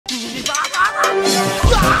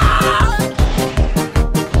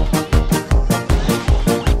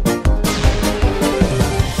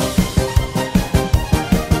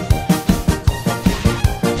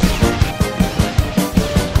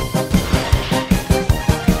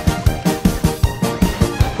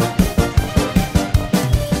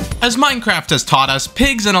As Minecraft has taught us,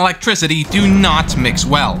 pigs and electricity do not mix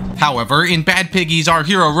well. However, in Bad Piggies, our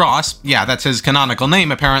hero Ross, yeah, that's his canonical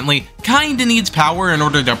name apparently, kinda needs power in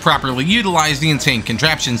order to properly utilize the insane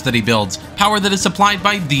contraptions that he builds, power that is supplied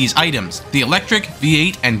by these items, the electric,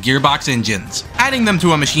 V8, and gearbox engines. Adding them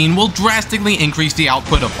to a machine will drastically increase the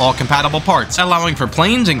output of all compatible parts, allowing for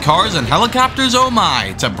planes and cars and helicopters, oh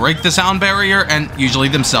my, to break the sound barrier and usually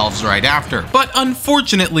themselves right after. But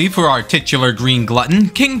unfortunately for our titular green glutton,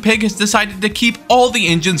 King Pig has decided to keep all the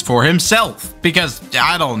engines for himself. Because,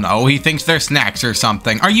 I don't know, he thinks they're snacks or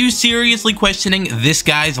something. Are you seriously questioning this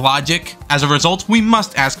guy's logic? As a result, we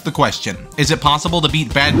must ask the question, is it possible to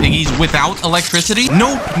beat Bad Piggies without electricity?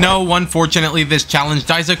 Nope, no, unfortunately this challenge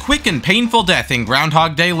dies a quick and painful death in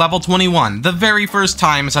Groundhog Day level 21, the very first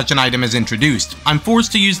time such an item is introduced. I'm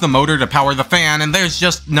forced to use the motor to power the fan and there's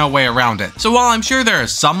just no way around it. So while I'm sure there are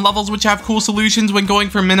some levels which have cool solutions when going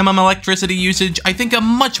for minimum electricity usage, I think a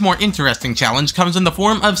much more interesting challenge comes in the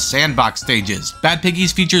form of sandbox stages. Bad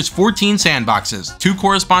Piggies features 14 sandboxes, 2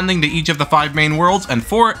 corresponding to each of the 5 main worlds and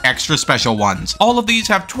 4 extra special ones. All of these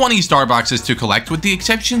have 20 Starboxes to collect with the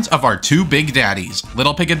exceptions of our 2 big daddies,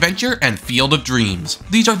 Little Pig Adventure and Field of Dreams.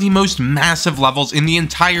 These are the most massive levels in the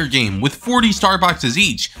entire game with 40 Starboxes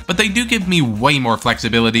each, but they do give me way more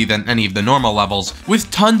flexibility than any of the normal levels,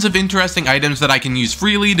 with tons of interesting items that I can use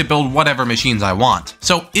freely to build whatever machines I want.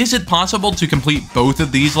 So is it possible to complete both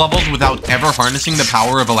of these levels without ever harnessing the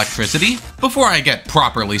power of electricity? Before I get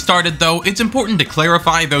properly started though, it's important to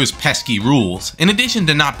clarify those pesky rules. In addition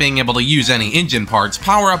to not being able to use any engine parts,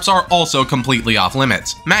 power-ups are also completely off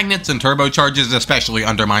limits. Magnets and turbocharges especially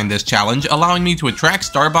undermine this challenge, allowing me to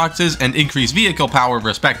attract Starboxes and increase vehicle power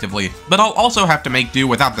respectively, but I'll also have to make do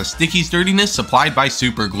without the sticky sturdiness supplied by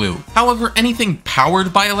super glue. However, anything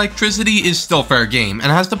powered by electricity is still fair game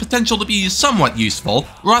and has the potential to be somewhat useful.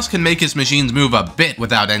 Ross can make his machines move a bit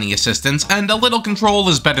without any assistance, and a little control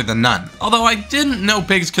is better than none. Although I didn't know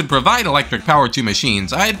pigs could provide electric power to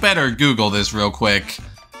machines, I'd better Google this real quick.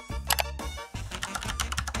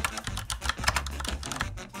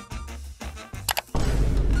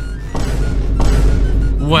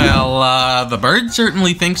 Well, the bird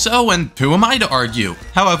certainly thinks so, and who am I to argue?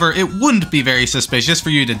 However, it wouldn't be very suspicious for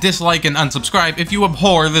you to dislike and unsubscribe if you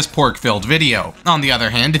abhor this pork-filled video. On the other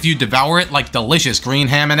hand, if you devour it like delicious green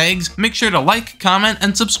ham and eggs, make sure to like, comment,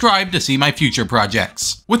 and subscribe to see my future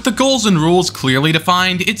projects. With the goals and rules clearly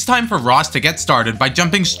defined, it's time for Ross to get started by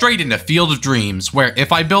jumping straight into Field of Dreams, where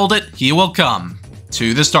if I build it, he will come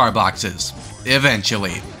to the Starboxes.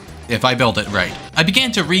 Eventually. If I build it right. I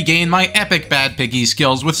began to regain my epic Bad Piggy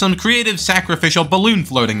skills with some creative sacrificial balloon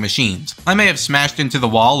floating machines. I may have smashed into the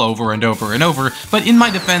wall over and over and over, but in my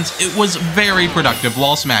defense, it was very productive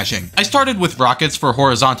wall smashing. I started with rockets for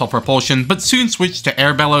horizontal propulsion, but soon switched to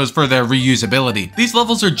air bellows for their reusability. These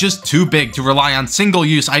levels are just too big to rely on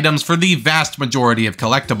single-use items for the vast majority of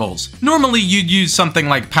collectibles. Normally, you'd use something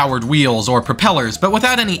like powered wheels or propellers, but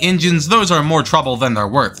without any engines, those are more trouble than they're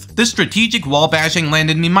worth. This strategic wall bashing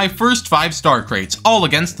landed me my first 5 star crates, all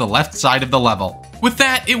against the left side of the level. With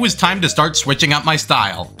that, it was time to start switching up my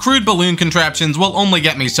style. Crude balloon contraptions will only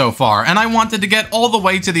get me so far, and I wanted to get all the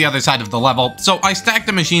way to the other side of the level, so I stacked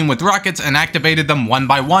a machine with rockets and activated them one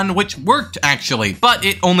by one, which worked actually, but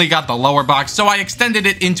it only got the lower box, so I extended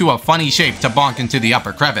it into a funny shape to bonk into the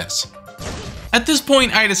upper crevice. At this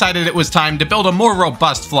point, I decided it was time to build a more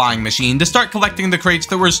robust flying machine to start collecting the crates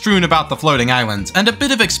that were strewn about the floating islands, and a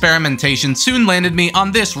bit of experimentation soon landed me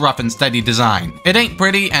on this rough and steady design. It ain't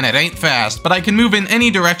pretty and it ain't fast, but I can move in any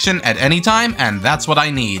direction at any time, and that's what I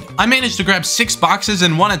need. I managed to grab 6 boxes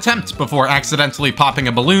in one attempt before accidentally popping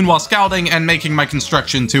a balloon while scouting and making my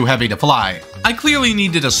construction too heavy to fly. I clearly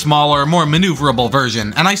needed a smaller, more maneuverable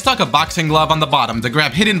version, and I stuck a boxing glove on the bottom to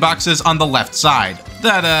grab hidden boxes on the left side.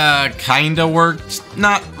 That, kinda worked.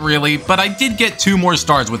 Not really, but I did get 2 more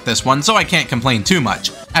stars with this one, so I can't complain too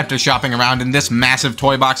much. After shopping around in this massive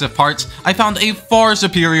toy box of parts, I found a far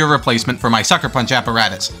superior replacement for my sucker punch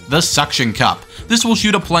apparatus, the suction cup. This will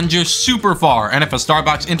shoot a plunger super far, and if a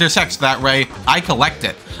Starbox intersects that ray, I collect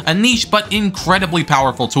it. A niche but incredibly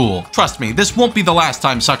powerful tool. Trust me, this won't be the last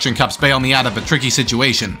time suction cups bail me out of a tricky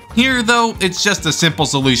situation. Here, though, it's just a simple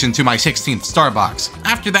solution to my 16th Starbox.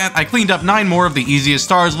 After that, I cleaned up 9 more of the easiest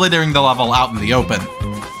stars, littering the level out in the open.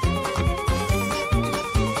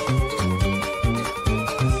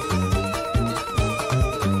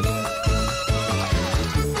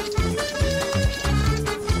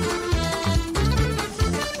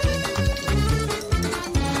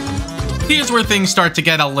 Here's where things start to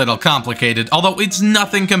get a little complicated, although it's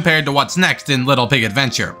nothing compared to what's next in Little Pig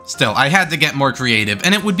Adventure. Still, I had to get more creative,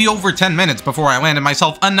 and it would be over 10 minutes before I landed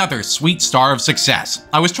myself another sweet star of success.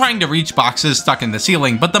 I was trying to reach boxes stuck in the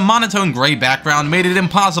ceiling, but the monotone gray background made it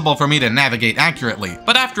impossible for me to navigate accurately.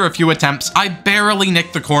 But after a few attempts, I barely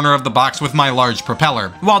nicked the corner of the box with my large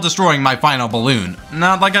propeller, while destroying my final balloon.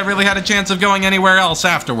 Not like I really had a chance of going anywhere else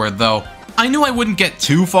afterward, though. I knew I wouldn't get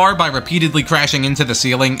too far by repeatedly crashing into the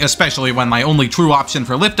ceiling, especially when my only true option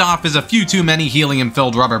for liftoff is a few too many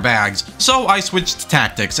helium-filled rubber bags, so I switched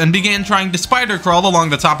tactics and began trying to spider crawl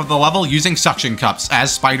along the top of the level using suction cups,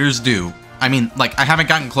 as spiders do. I mean, like, I haven't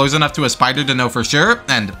gotten close enough to a spider to know for sure,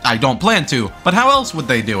 and I don't plan to, but how else would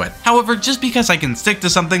they do it? However, just because I can stick to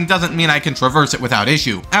something doesn't mean I can traverse it without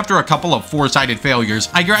issue. After a couple of four-sided failures,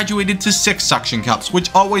 I graduated to 6 suction cups, which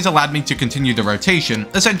always allowed me to continue the rotation,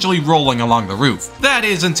 essentially rolling along the roof. That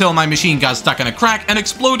is until my machine got stuck in a crack and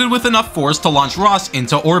exploded with enough force to launch Ross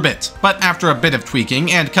into orbit. But after a bit of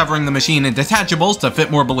tweaking and covering the machine in detachables to fit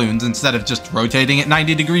more balloons instead of just rotating it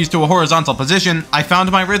 90 degrees to a horizontal position, I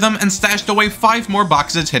found my rhythm and stashed away 5 more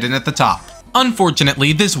boxes hidden at the top.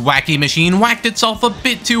 Unfortunately, this wacky machine whacked itself a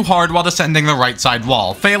bit too hard while descending the right side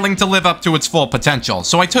wall, failing to live up to its full potential,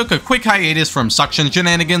 so I took a quick hiatus from suction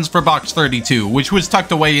shenanigans for box 32, which was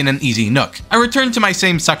tucked away in an easy nook. I returned to my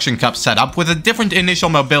same suction cup setup with a different initial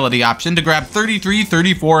mobility option to grab 33,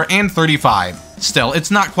 34, and 35. Still, it's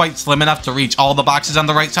not quite slim enough to reach all the boxes on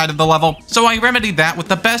the right side of the level, so I remedied that with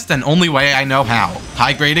the best and only way I know how: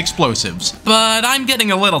 high-grade explosives. But I'm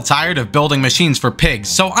getting a little tired of building machines for pigs,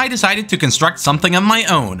 so I decided to construct something of my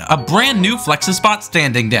own, a brand new Flexispot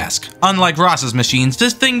standing desk. Unlike Ross's machines,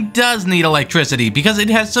 this thing does need electricity because it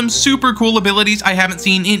has some super cool abilities I haven't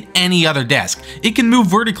seen in any other desk. It can move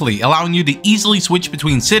vertically, allowing you to easily switch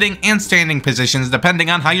between sitting and standing positions depending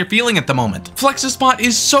on how you're feeling at the moment. Flexispot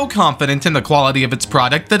is so confident in the quality of its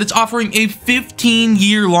product that it's offering a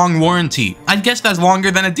 15-year-long warranty. I'd guess that's longer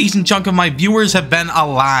than a decent chunk of my viewers have been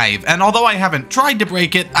alive, and although I haven't tried to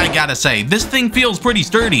break it, I gotta say, this thing feels pretty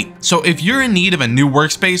sturdy. So if you're in need of a new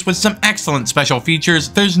workspace with some excellent special features,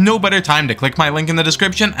 there's no better time to click my link in the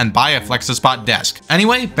description and buy a Flexispot desk.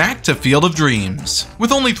 Anyway, back to Field of Dreams.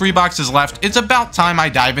 With only 3 boxes left, it's about time I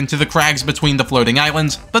dive into the crags between the floating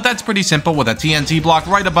islands, but that's pretty simple with a TNT block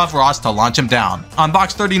right above Ross to launch him down. On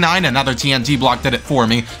box 39, another TNT block did it for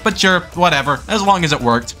me, but sure, whatever, as long as it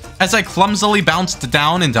worked. As I clumsily bounced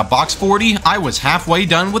down into box 40, I was halfway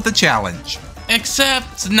done with the challenge.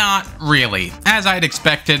 Except not really. As I'd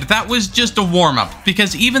expected, that was just a warm-up,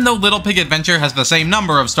 because even though Little Pig Adventure has the same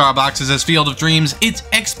number of star boxes as Field of Dreams, it's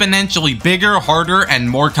exponentially bigger, harder, and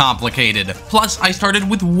more complicated. Plus, I started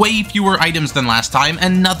with way fewer items than last time,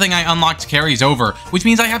 and nothing I unlocked carries over, which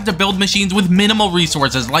means I have to build machines with minimal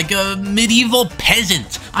resources like a medieval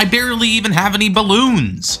peasant. I barely even have any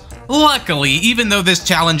balloons. Luckily, even though this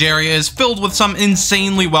challenge area is filled with some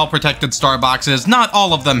insanely well-protected star boxes, not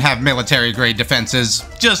all of them have military-grade defenses,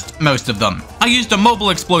 just most of them. I used a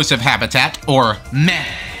mobile explosive habitat, or MEH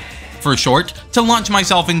for short, to launch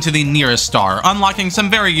myself into the nearest star, unlocking some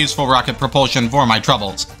very useful rocket propulsion for my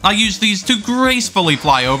troubles. I used these to gracefully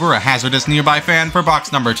fly over a hazardous nearby fan for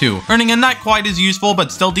box number 2, earning a not quite as useful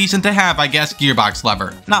but still decent to have, I guess, gearbox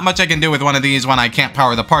lever. Not much I can do with one of these when I can't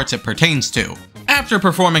power the parts it pertains to. After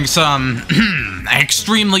performing some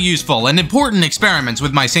extremely useful and important experiments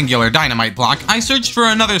with my singular dynamite block, I searched for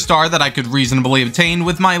another star that I could reasonably obtain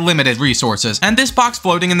with my limited resources, and this box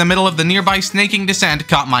floating in the middle of the nearby snaking descent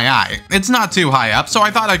caught my eye. It's not too high up, so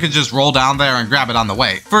I thought I could just roll down there and grab it on the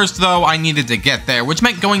way. First though, I needed to get there, which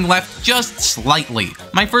meant going left just slightly.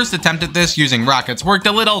 My first attempt at this using rockets worked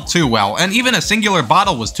a little too well, and even a singular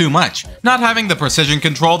bottle was too much. Not having the precision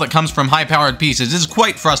control that comes from high-powered pieces is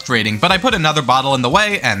quite frustrating, but I put another bottle in the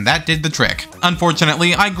way, and that did the trick.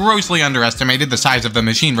 Unfortunately, I grossly underestimated the size of the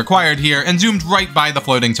machine required here and zoomed right by the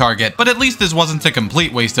floating target, but at least this wasn't a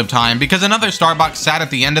complete waste of time because another starbox sat at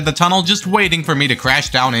the end of the tunnel just waiting for me to crash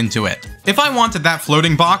down into it. If I wanted that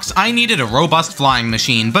floating box, I needed a robust flying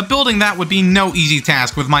machine, but building that would be no easy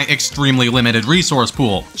task with my extremely limited resource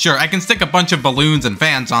pool. Sure, I can stick a bunch of balloons and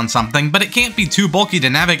fans on something, but it can't be too bulky to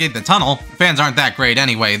navigate the tunnel. Fans aren't that great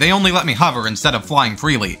anyway, they only let me hover instead of flying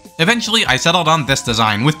freely. Eventually, I settled on this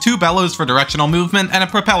design, with 2 bellows for directional movement and a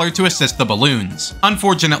propeller to assist the balloons.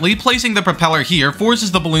 Unfortunately, placing the propeller here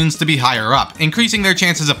forces the balloons to be higher up, increasing their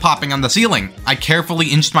chances of popping on the ceiling. I carefully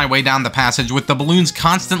inched my way down the passage with the balloons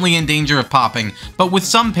constantly in danger of popping, but with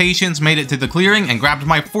some patience made it to the clearing and grabbed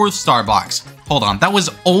my 4th star box. Hold on, that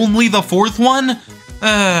was only the 4th one?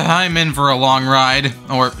 I'm in for a long ride,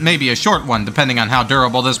 or maybe a short one depending on how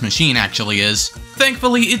durable this machine actually is.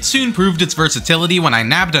 Thankfully, it soon proved its versatility when I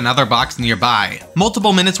nabbed another box nearby.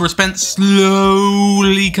 Multiple minutes were spent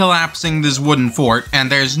slowly collapsing this wooden fort, and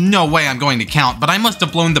there's no way I'm going to count, but I must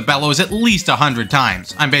have blown the bellows at least 100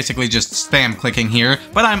 times. I'm basically just spam clicking here,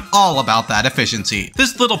 but I'm all about that efficiency.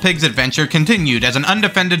 This little pig's adventure continued as an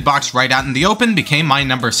undefended box right out in the open became my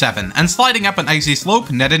number 7, and sliding up an icy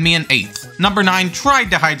slope netted me an 8th. Number 9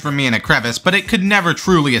 tried to hide from me in a crevice, but it could never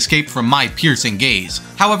truly escape from my piercing gaze.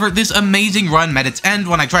 However, this amazing run met its end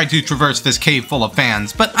when I tried to traverse this cave full of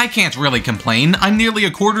fans, but I can't really complain. I'm nearly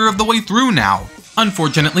a quarter of the way through now.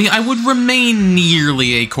 Unfortunately, I would remain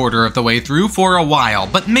nearly a quarter of the way through for a while,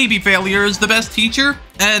 but maybe failure is the best teacher?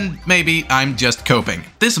 And maybe I'm just coping.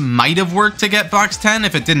 This might have worked to get box 10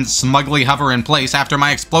 if it didn't smugly hover in place after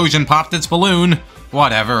my explosion popped its balloon.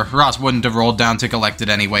 Whatever, Ross wouldn't have rolled down to collect it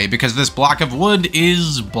anyway, because this block of wood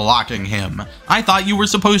is blocking him. I thought you were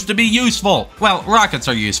supposed to be useful! Well, rockets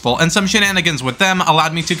are useful, and some shenanigans with them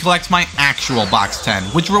allowed me to collect my actual box 10,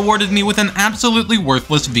 which rewarded me with an absolutely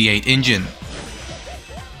worthless V8 engine.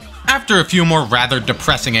 After a few more rather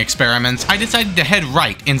depressing experiments, I decided to head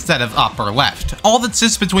right instead of up or left. All that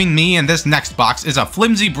sits between me and this next box is a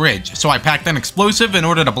flimsy bridge, so I packed an explosive in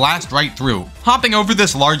order to blast right through. Hopping over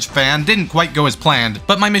this large fan didn't quite go as planned,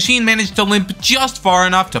 but my machine managed to limp just far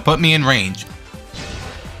enough to put me in range.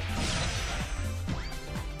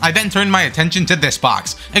 I then turned my attention to this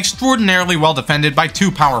box, extraordinarily well defended by 2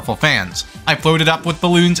 powerful fans. I floated up with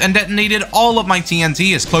balloons and detonated all of my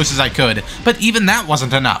TNT as close as I could, but even that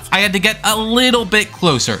wasn't enough. I had to get a little bit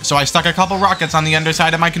closer, so I stuck a couple rockets on the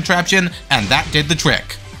underside of my contraption, and that did the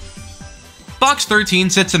trick. Box 13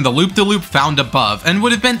 sits in the loop-de-loop found above, and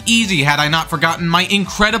would have been easy had I not forgotten my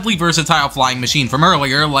incredibly versatile flying machine from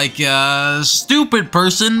earlier, like a stupid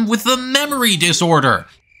person with a memory disorder.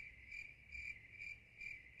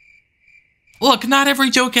 Look, not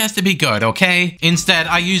every joke has to be good, okay? Instead,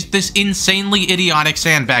 I used this insanely idiotic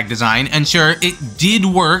sandbag design, and sure, it did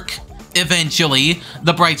work. Eventually.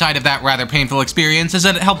 The bright side of that rather painful experience is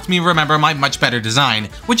that it helped me remember my much better design,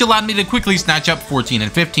 which allowed me to quickly snatch up 14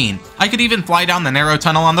 and 15. I could even fly down the narrow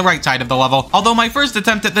tunnel on the right side of the level, although my first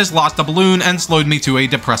attempt at this lost a balloon and slowed me to a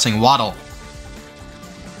depressing waddle.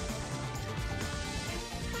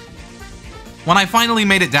 When I finally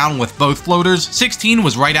made it down with both floaters, 16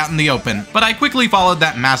 was right out in the open, but I quickly followed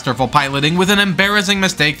that masterful piloting with an embarrassing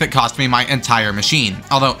mistake that cost me my entire machine.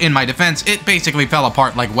 Although, in my defense, it basically fell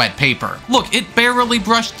apart like wet paper. Look, it barely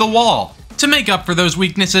brushed the wall. To make up for those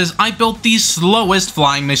weaknesses, I built the slowest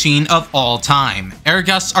flying machine of all time. Air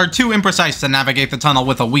gusts are too imprecise to navigate the tunnel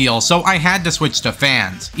with a wheel, so I had to switch to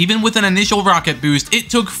fans. Even with an initial rocket boost, it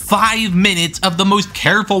took 5 minutes of the most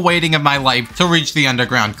careful waiting of my life to reach the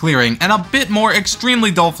underground clearing, and a bit more extremely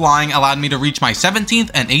dull flying allowed me to reach my 17th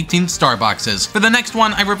and 18th star boxes. For the next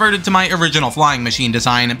one, I reverted to my original flying machine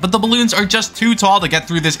design, but the balloons are just too tall to get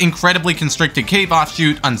through this incredibly constricted cave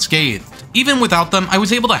offshoot unscathed. Even without them, I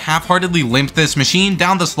was able to half-heartedly limp this machine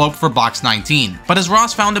down the slope for box 19. But as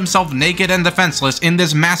Ross found himself naked and defenseless in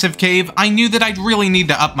this massive cave, I knew that I'd really need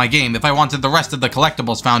to up my game if I wanted the rest of the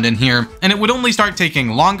collectibles found in here, and it would only start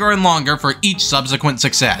taking longer and longer for each subsequent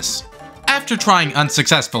success. After trying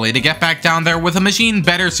unsuccessfully to get back down there with a machine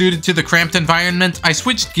better suited to the cramped environment, I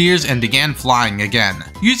switched gears and began flying again.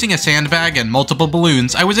 Using a sandbag and multiple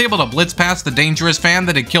balloons, I was able to blitz past the dangerous fan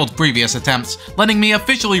that had killed previous attempts, letting me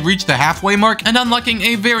officially reach the halfway mark and unlocking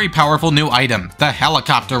a very powerful new item, the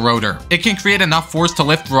helicopter rotor. It can create enough force to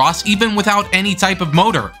lift Ross even without any type of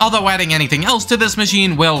motor, although adding anything else to this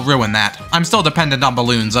machine will ruin that. I'm still dependent on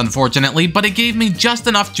balloons, unfortunately, but it gave me just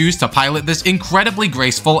enough juice to pilot this incredibly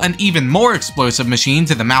graceful and even more explosive machine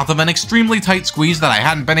to the mouth of an extremely tight squeeze that I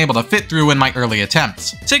hadn't been able to fit through in my early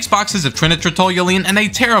attempts. 6 boxes of trinitrotoluene and a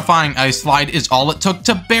terrifying ice slide is all it took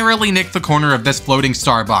to barely nick the corner of this floating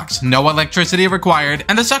star box. No electricity required,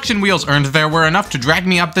 and the suction wheels earned there were enough to drag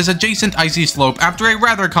me up this adjacent icy slope after a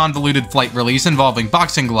rather convoluted flight release involving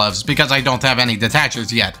boxing gloves because I don't have any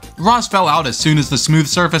detachers yet. Ross fell out as soon as the smooth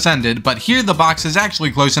surface ended, but here the box is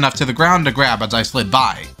actually close enough to the ground to grab as I slid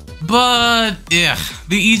by. But,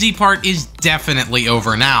 the easy part is definitely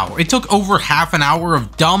over now. It took over half an hour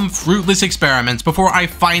of dumb, fruitless experiments before I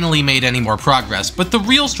finally made any more progress, but the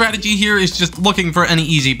real strategy here is just looking for any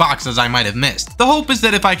easy boxes I might have missed. The hope is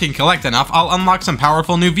that if I can collect enough, I'll unlock some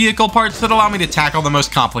powerful new vehicle parts that allow me to tackle the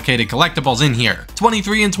most complicated collectibles in here.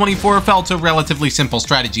 23 and 24 fell to relatively simple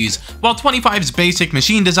strategies, while 25's basic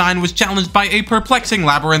machine design was challenged by a perplexing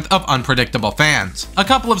labyrinth of unpredictable fans. A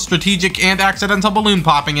couple of strategic and accidental balloon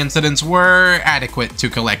popping incidents were adequate to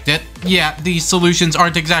collect it. Yeah, these solutions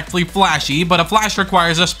aren't exactly flashy, but a flash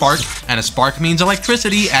requires a spark, and a spark means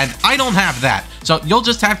electricity, and I don't have that. so you'll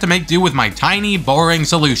just have to make do with my tiny, boring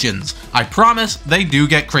solutions. I promise they do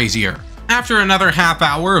get crazier. After another half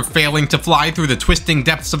hour of failing to fly through the twisting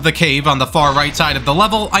depths of the cave on the far right side of the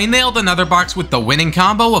level, I nailed another box with the winning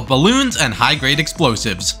combo of balloons and high-grade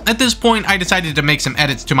explosives. At this point, I decided to make some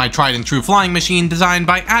edits to my tried and true flying machine design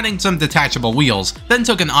by adding some detachable wheels, then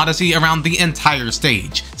took an odyssey around the entire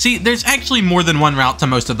stage. See, there's actually more than one route to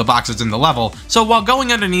most of the boxes in the level, so while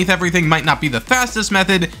going underneath everything might not be the fastest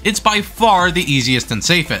method, it's by far the easiest and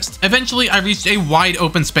safest. Eventually, I reached a wide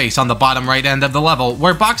open space on the bottom right end of the level,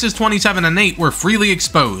 where boxes 27 and 8 were freely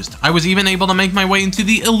exposed. I was even able to make my way into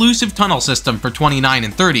the elusive tunnel system for 29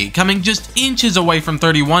 and 30, coming just inches away from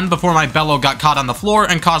 31 before my bellow got caught on the floor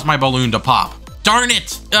and caused my balloon to pop. Darn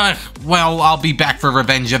it! Well, I'll be back for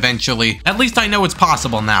revenge eventually. At least I know it's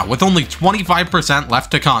possible now, with only 25% left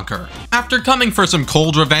to conquer. After coming for some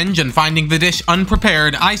cold revenge and finding the dish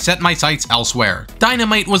unprepared, I set my sights elsewhere.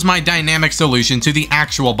 Dynamite was my dynamic solution to the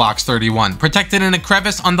actual Box 31, protected in a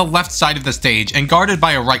crevice on the left side of the stage and guarded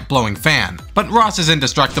by a right-blowing fan. But Ross is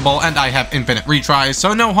indestructible and I have infinite retries,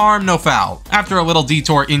 so no harm, no foul. After a little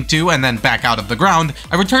detour into and then back out of the ground,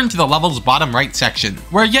 I returned to the level's bottom right section,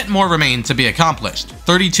 where yet more remained to be accomplished.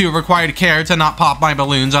 32 required care to not pop my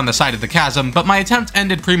balloons on the side of the chasm, but my attempt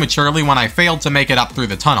ended prematurely when I failed to make it up through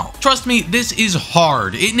the tunnel. Trust me, this is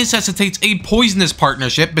hard. It necessitates a poisonous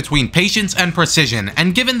partnership between patience and precision,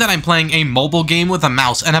 and given that I'm playing a mobile game with a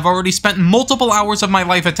mouse and have already spent multiple hours of my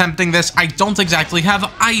life attempting this, I don't exactly have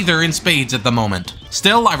either in spades at the moment.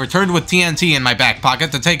 Still, I returned with TNT in my back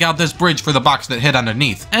pocket to take out this bridge for the box that hid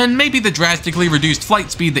underneath, and maybe the drastically reduced flight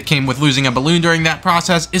speed that came with losing a balloon during that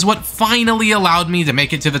process is what finally allowed me to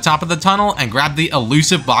make it to the top of the tunnel and grab the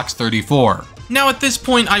elusive Box 34. Now at this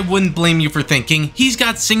point, I wouldn't blame you for thinking, he's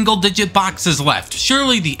got single-digit boxes left.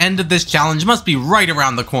 Surely the end of this challenge must be right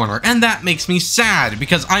around the corner, and that makes me sad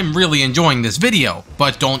because I'm really enjoying this video.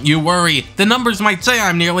 But don't you worry, the numbers might say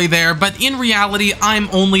I'm nearly there, but in reality, I'm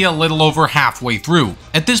only a little over halfway through.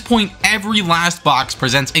 At this point, every last box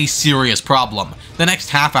presents a serious problem. The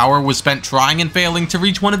next half hour was spent trying and failing to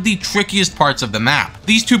reach one of the trickiest parts of the map.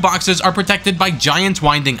 These two boxes are protected by giant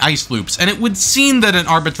winding ice loops, and it would seem that an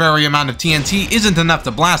arbitrary amount of TNT isn't enough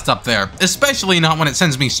to blast up there, especially not when it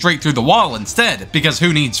sends me straight through the wall instead, because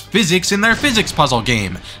who needs physics in their physics puzzle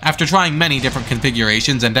game? After trying many different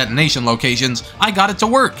configurations and detonation locations, I got it to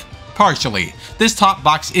work. Partially. This top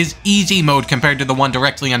box is easy mode compared to the one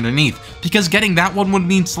directly underneath, because getting that one would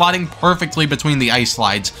mean slotting perfectly between the ice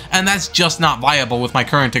slides, and that's just not viable with my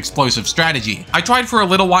current explosive strategy. I tried for a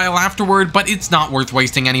little while afterward, but it's not worth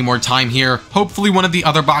wasting any more time here. Hopefully one of the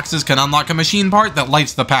other boxes can unlock a machine part that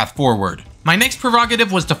lights the path forward. My next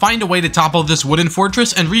prerogative was to find a way to topple this wooden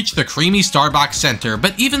fortress and reach the creamy starbox center,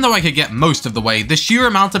 but even though I could get most of the way, the sheer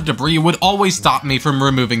amount of debris would always stop me from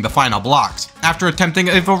removing the final blocks. After attempting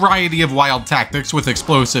a variety of wild tactics with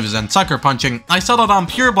explosives and sucker punching, I settled on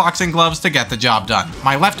pure boxing gloves to get the job done.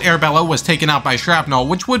 My left air bellow was taken out by shrapnel,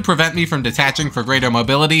 which would prevent me from detaching for greater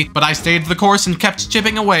mobility, but I stayed the course and kept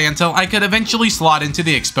chipping away until I could eventually slot into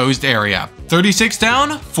the exposed area. 36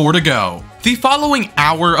 down, 4 to go. The following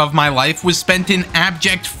hour of my life was spent in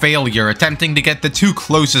abject failure attempting to get the two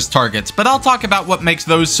closest targets, but I'll talk about what makes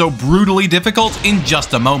those so brutally difficult in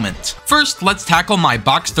just a moment. First, let's tackle my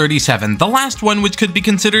Box 37, the last one which could be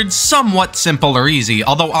considered somewhat simple or easy,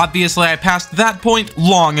 although obviously I passed that point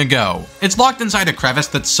long ago. It's locked inside a crevice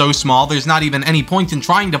that's so small there's not even any point in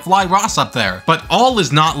trying to fly Ross up there. But all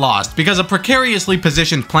is not lost, because a precariously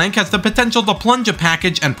positioned plank has the potential to plunge a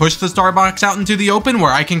package and push the Starbox out into the open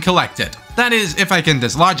where I can collect it. That is, if I can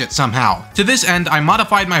dislodge it somehow. To this end, I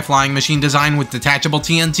modified my flying machine design with detachable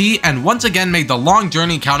TNT and once again made the long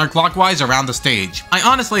journey counterclockwise around the stage. I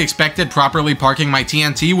honestly expected properly parking my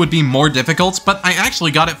TNT would be more difficult, but I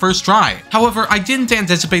actually got it first try. However, I didn't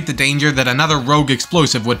anticipate the danger that another rogue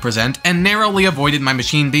explosive would present and narrowly avoided my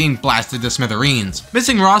machine being blasted to smithereens.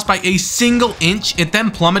 Missing Ross by a single inch, it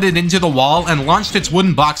then plummeted into the wall and launched its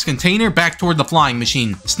wooden box container back toward the flying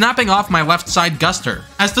machine, snapping off my left side guster.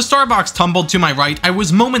 As the Starbox tumbled to my right, I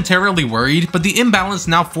was momentarily worried, but the imbalance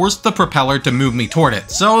now forced the propeller to move me toward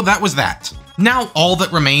it, so that was that. Now all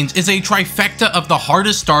that remains is a trifecta of the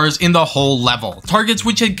hardest stars in the whole level, targets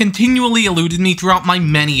which had continually eluded me throughout my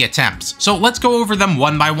many attempts. So let's go over them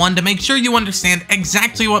one by one to make sure you understand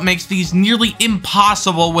exactly what makes these nearly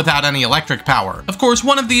impossible without any electric power. Of course,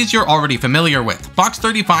 one of these you're already familiar with, Box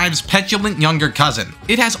 35's petulant younger cousin.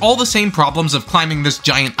 It has all the same problems of climbing this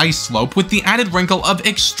giant ice slope, with the added wrinkle of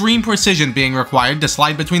extreme precision being required to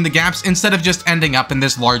slide between the gaps instead of just ending up in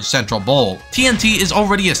this large central bowl. TNT is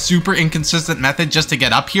already a super inconsistent method just to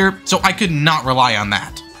get up here, so I could not rely on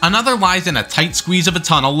that. Another lies in a tight squeeze of a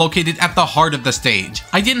tunnel located at the heart of the stage.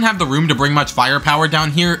 I didn't have the room to bring much firepower down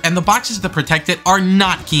here, and the boxes that protect it are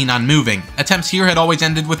not keen on moving. Attempts here had always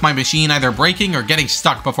ended with my machine either breaking or getting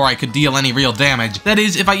stuck before I could deal any real damage. That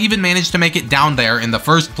is, if I even managed to make it down there in the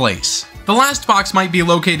first place. The last box might be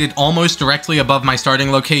located almost directly above my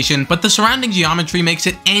starting location, but the surrounding geometry makes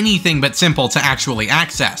it anything but simple to actually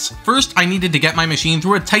access. First, I needed to get my machine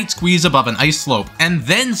through a tight squeeze above an ice slope, and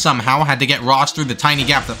then somehow had to get Ross through the tiny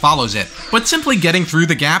gap that follows it. But simply getting through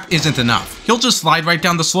the gap isn't enough. He'll just slide right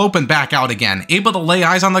down the slope and back out again, able to lay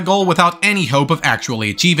eyes on the goal without any hope of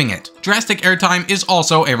actually achieving it. Drastic airtime is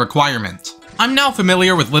also a requirement. I'm now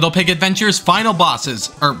familiar with Little Pig Adventure's final boxes,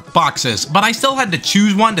 but I still had to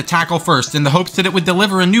choose one to tackle first in the hopes that it would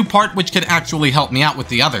deliver a new part which could actually help me out with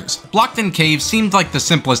the others. Blocked-in Cave seemed like the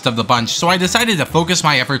simplest of the bunch, so I decided to focus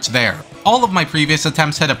my efforts there. All of my previous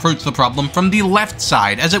attempts had approached the problem from the left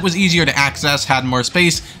side, as it was easier to access, had more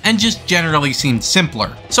space, and just generally seemed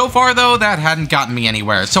simpler. So far though, that hadn't gotten me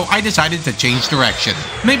anywhere, so I decided to change direction.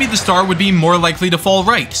 Maybe the star would be more likely to fall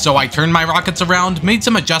right, so I turned my rockets around, made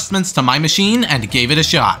some adjustments to my machine, and gave it a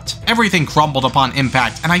shot. Everything crumbled upon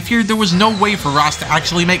impact, and I feared there was no way for Ross to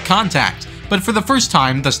actually make contact. But for the first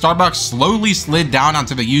time, the Starbucks slowly slid down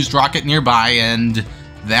onto the used rocket nearby, and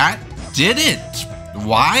that did it.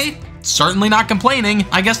 Why? Certainly not complaining.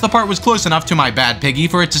 I guess the part was close enough to my Bad Piggy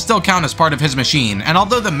for it to still count as part of his machine, and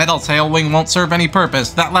although the metal tail wing won't serve any purpose,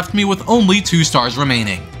 that left me with only 2 stars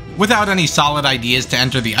remaining. Without any solid ideas to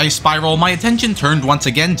enter the ice spiral, my attention turned once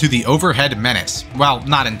again to the overhead menace. Well,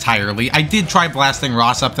 not entirely. I did try blasting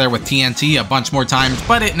Ross up there with TNT a bunch more times,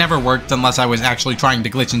 but it never worked unless I was actually trying to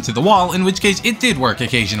glitch into the wall, in which case it did work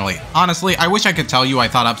occasionally. Honestly, I wish I could tell you I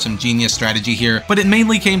thought up some genius strategy here, but it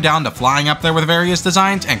mainly came down to flying up there with various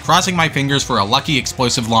designs and crossing my fingers for a lucky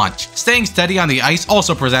explosive launch. Staying steady on the ice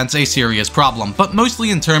also presents a serious problem, but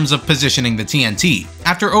mostly in terms of positioning the TNT.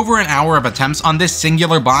 After over an hour of attempts on this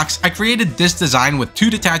singular box, I created this design with 2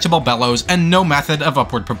 detachable bellows and no method of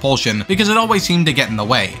upward propulsion, because it always seemed to get in the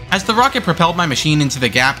way. As the rocket propelled my machine into the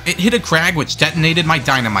gap, it hit a crag which detonated my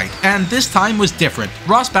dynamite, and this time was different.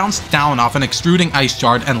 Ross bounced down off an extruding ice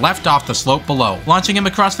shard and left off the slope below, launching him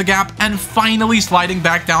across the gap and finally sliding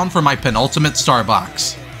back down for my penultimate star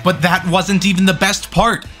box. But that wasn't even the best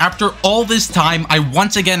part. After all this time, I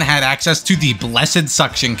once again had access to the blessed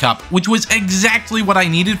suction cup, which was exactly what I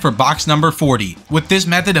needed for box number 40. With this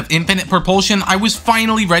method of infinite propulsion, I was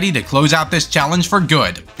finally ready to close out this challenge for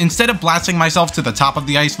good. Instead of blasting myself to the top of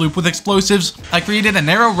the ice loop with explosives, I created a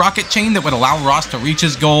narrow rocket chain that would allow Ross to reach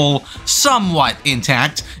his goal somewhat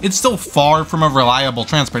intact. It's still far from a reliable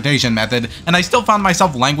transportation method, and I still found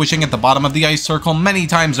myself languishing at the bottom of the ice circle many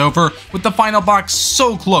times over, with the final box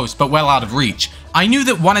so close but well out of reach. I knew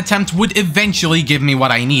that one attempt would eventually give me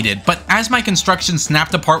what I needed, but as my construction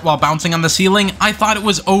snapped apart while bouncing on the ceiling, I thought it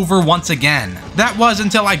was over once again. That was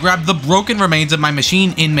until I grabbed the broken remains of my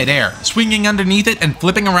machine in midair, swinging underneath it and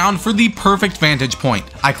flipping around for the perfect vantage point.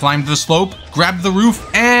 I climbed the slope, grabbed the roof,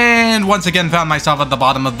 and once again found myself at the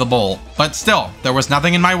bottom of the bowl. But still, there was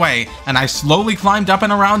nothing in my way, and I slowly climbed up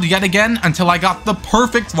and around yet again until I got the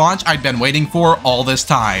perfect launch I'd been waiting for all this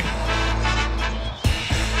time.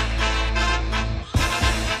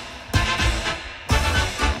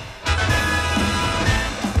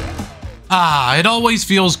 It always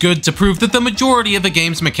feels good to prove that the majority of the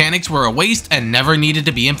game's mechanics were a waste and never needed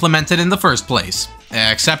to be implemented in the first place.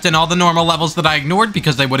 Except in all the normal levels that I ignored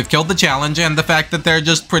because they would have killed the challenge and the fact that they're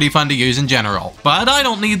just pretty fun to use in general. But I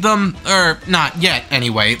don't need them, not yet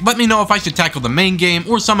anyway. Let me know if I should tackle the main game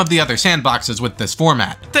or some of the other sandboxes with this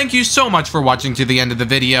format. Thank you so much for watching to the end of the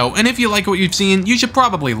video, and if you like what you've seen, you should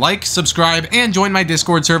probably like, subscribe, and join my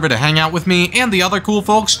Discord server to hang out with me and the other cool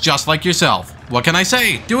folks just like yourself. What can I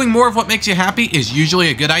say? Doing more of what makes you happy is usually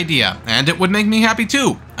a good idea, and it would make me happy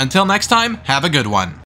too. Until next time, have a good one.